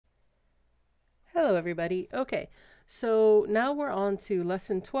Hello, everybody. Okay, so now we're on to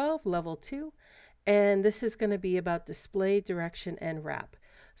lesson 12, level 2, and this is going to be about display, direction, and wrap.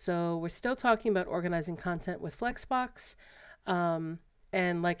 So we're still talking about organizing content with Flexbox. Um,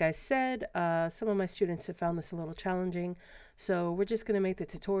 and like I said, some of my students have found this a little challenging. So we're just going to make the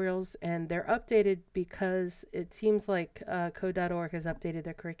tutorials, and they're updated because it seems like code.org has updated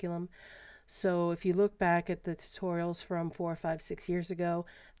their curriculum. So if you look back at the tutorials from 4, 5, 6 years ago,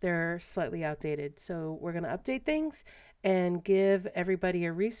 they're slightly outdated. So we're going to update things and give everybody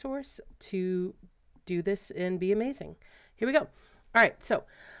a resource to do this and be amazing. Here we go. All right. So,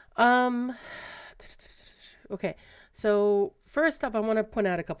 um, okay. So first up, I want to point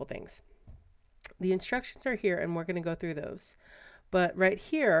out a couple things. The instructions are here, and we're going to go through those. But right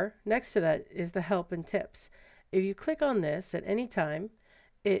here, next to that, is the help and tips. If you click on this at any time,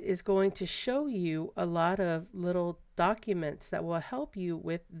 it is going to show you a lot of little documents that will help you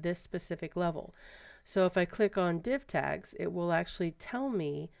with this specific level. So if I click on div tags, it will actually tell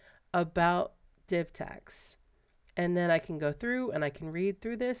me about div tags. And then I can go through and I can read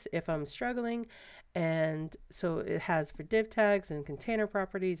through this if I'm struggling. And so it has for div tags and container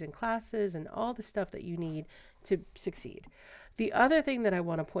properties and classes and all the stuff that you need to succeed. The other thing that I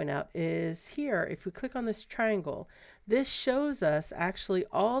want to point out is here, if we click on this triangle, this shows us actually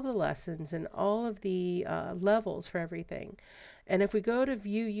all the lessons and all of the levels for everything. And if we go to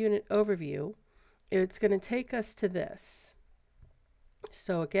View Unit Overview, it's going to take us to this.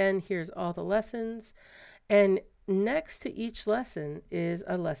 So again, here's all the lessons. And next to each lesson is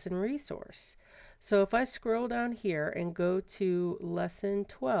a lesson resource. So if I scroll down here and go to lesson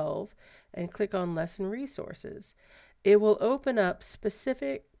 12 and click on lesson resources, it will open up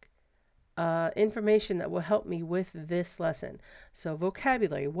specific information that will help me with this lesson. So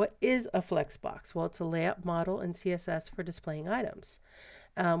vocabulary, what is a Flexbox? Well, it's a layout model in CSS for displaying items.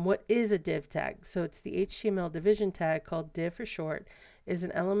 What is a div tag? So it's the HTML division tag called div for short, is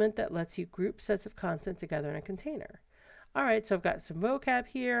an element that lets you group sets of content together in a container. All right, so I've got some vocab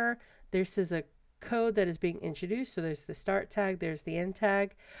here. This is a code that is being introduced. So there's the start tag, there's the end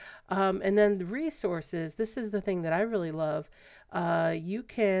tag. And then the resources, this is the thing that I really love. You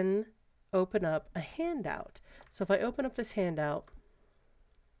can open up a handout. So if I open up this handout,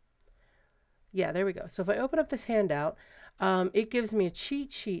 yeah, there we go. So if I open up this handout, it gives me a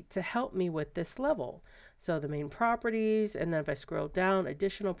cheat sheet to help me with this level. So the main properties, and then if I scroll down,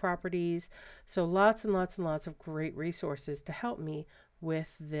 additional properties. So lots and lots and lots of great resources to help me with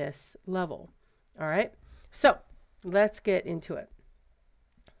this level. All right, so let's get into it.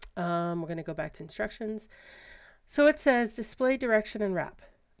 We're going to go back to instructions. So it says display, direction, and wrap.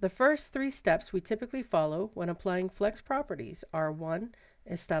 The first 3 steps we typically follow when applying Flex properties are 1.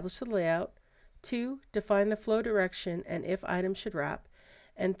 Establish the layout, 2. Define the flow direction and if items should wrap,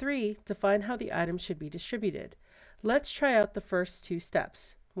 and 3. Define how the items should be distributed. Let's try out the first 2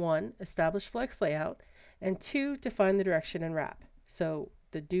 steps. 1. Establish Flex layout, and 2. Define the direction and wrap. So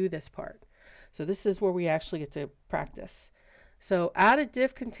to do this part. So this is where we actually get to practice. So add a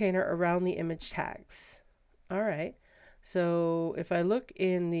div container around the image tags. All right. So if I look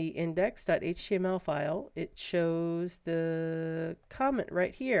in the index.html file, it shows the comment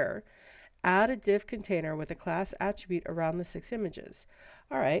right here. Add a div container with a class attribute around the 6 images.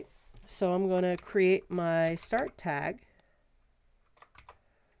 All right, so I'm going to create my start tag.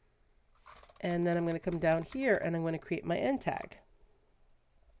 And then I'm going to come down here and I'm going to create my end tag.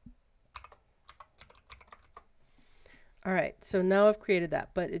 All right, so now I've created that,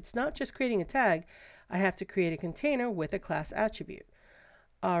 but it's not just creating a tag. I have to create a container with a class attribute.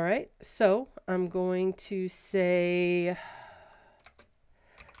 All right, so I'm going to say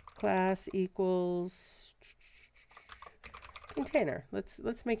class equals container.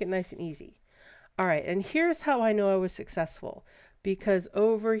 Let's make it nice and easy. All right, and here's how I know I was successful, because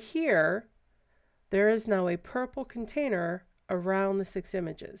over here there is now a purple container around the 6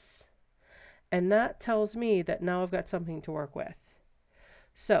 images. And that tells me that now I've got something to work with.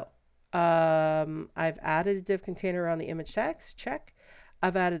 So I've added a div container around the image tags, check.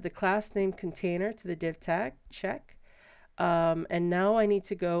 I've added the class name container to the div tag, check. And now I need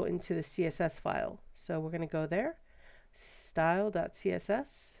to go into the CSS file. So we're going to go there,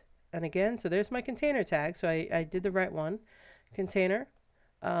 style.css. And again, so there's my container tag. So I did the right one, container.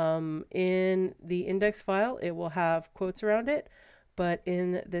 In the index file, it will have quotes around it. But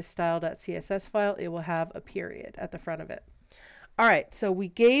in this style.css file, it will have a period at the front of it. All right, so we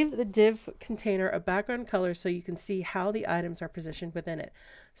gave the div container a background color so you can see how the items are positioned within it.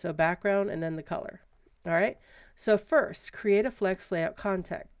 So background and then the color. All right, so first, create a Flex layout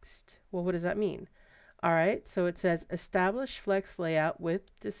context. Well, what does that mean? All right, so it says establish Flex layout with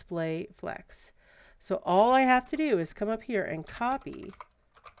display Flex. So all I have to do is come up here and copy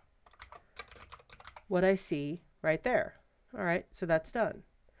what I see right there. All right, so that's done.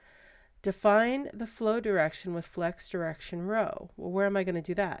 Define the flow direction with flex direction row. Well, where am I going to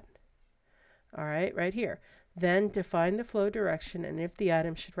do that? All right, right here. Then define the flow direction and if the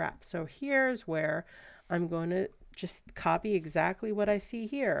item should wrap. So here's where I'm going to just copy exactly what I see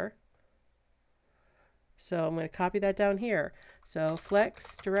here. So I'm going to copy that down here. So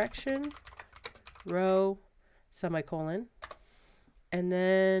flex direction row semicolon, and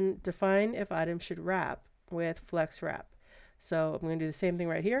then define if item should wrap with flex wrap. So I'm going to do the same thing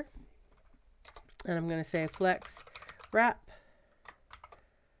right here, and I'm going to say flex wrap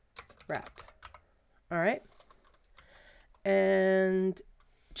wrap. All right, and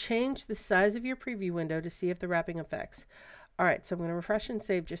change the size of your preview window to see if the wrapping affects. All right, so I'm going to refresh and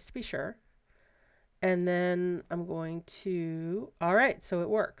save just to be sure. And then I'm going to, all right, so it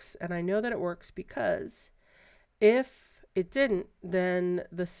works. And I know that it works because if it didn't, then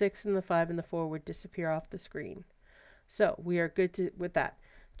the 6 and the 5 and the 4 would disappear off the screen. So we are good with that.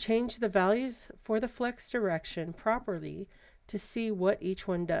 Change the values for the flex direction properly to see what each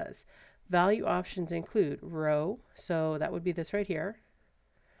one does. Value options include row, so that would be this right here.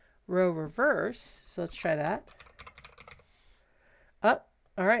 Row reverse, so let's try that. Up,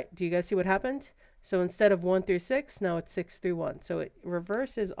 all right, do you guys see what happened? So instead of 1 through 6, now it's 6 through 1. So it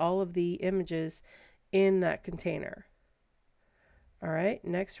reverses all of the images in that container. All right,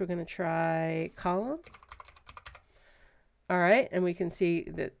 next we're going to try column. All right, and we can see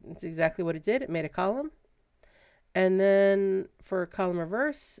that it's exactly what it did. It made a column. And then for column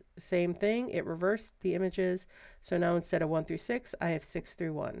reverse, same thing. It reversed the images. So now instead of 1 through 6, I have 6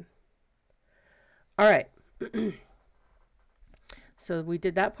 through 1. All right. So we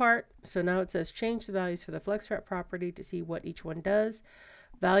did that part. So now it says change the values for the flex wrap property to see what each one does.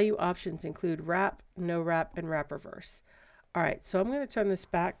 Value options include wrap, no wrap, and wrap reverse. All right, so I'm going to turn this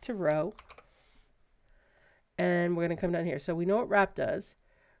back to row. And we're going to come down here. So we know what wrap does.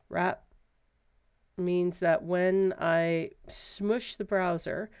 Wrap means that when I smush the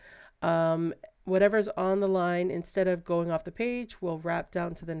browser, whatever's on the line, instead of going off the page, will wrap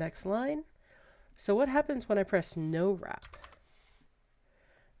down to the next line. So what happens when I press no wrap?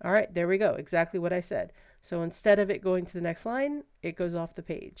 All right, there we go. Exactly what I said. So instead of it going to the next line, it goes off the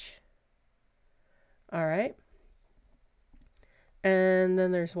page. All right. And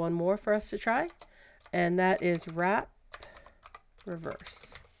then there's one more for us to try, and that is wrap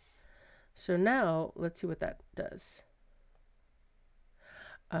reverse. So now let's see what that does.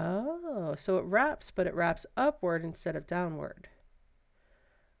 Oh, so it wraps, but it wraps upward instead of downward.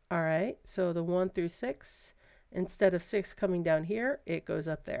 All right, so the 1 through 6, instead of 6 coming down here, it goes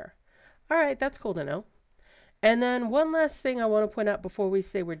up there. All right, that's cool to know. And then one last thing I want to point out before we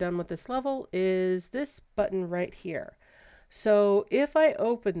say we're done with this level is this button right here. So if I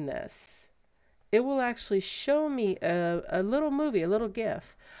open this, it will actually show me a little movie, a little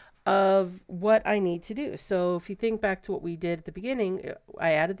GIF of what I need to do. So if you think back to what we did at the beginning,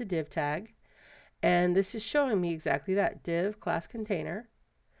 I added the div tag, and this is showing me exactly that. Div class container,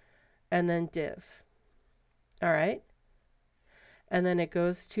 and then div. All right. And then it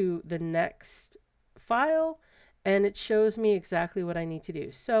goes to the next file, and it shows me exactly what I need to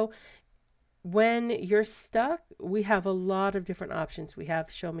do. So when you're stuck, we have a lot of different options. We have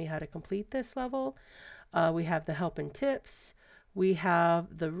show me how to complete this level. We have the help and tips. We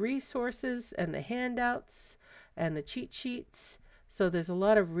have the resources and the handouts and the cheat sheets. So there's a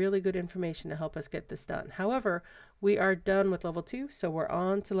lot of really good information to help us get this done. However, we are done with level 2, so we're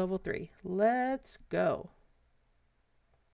on to level 3. Let's go.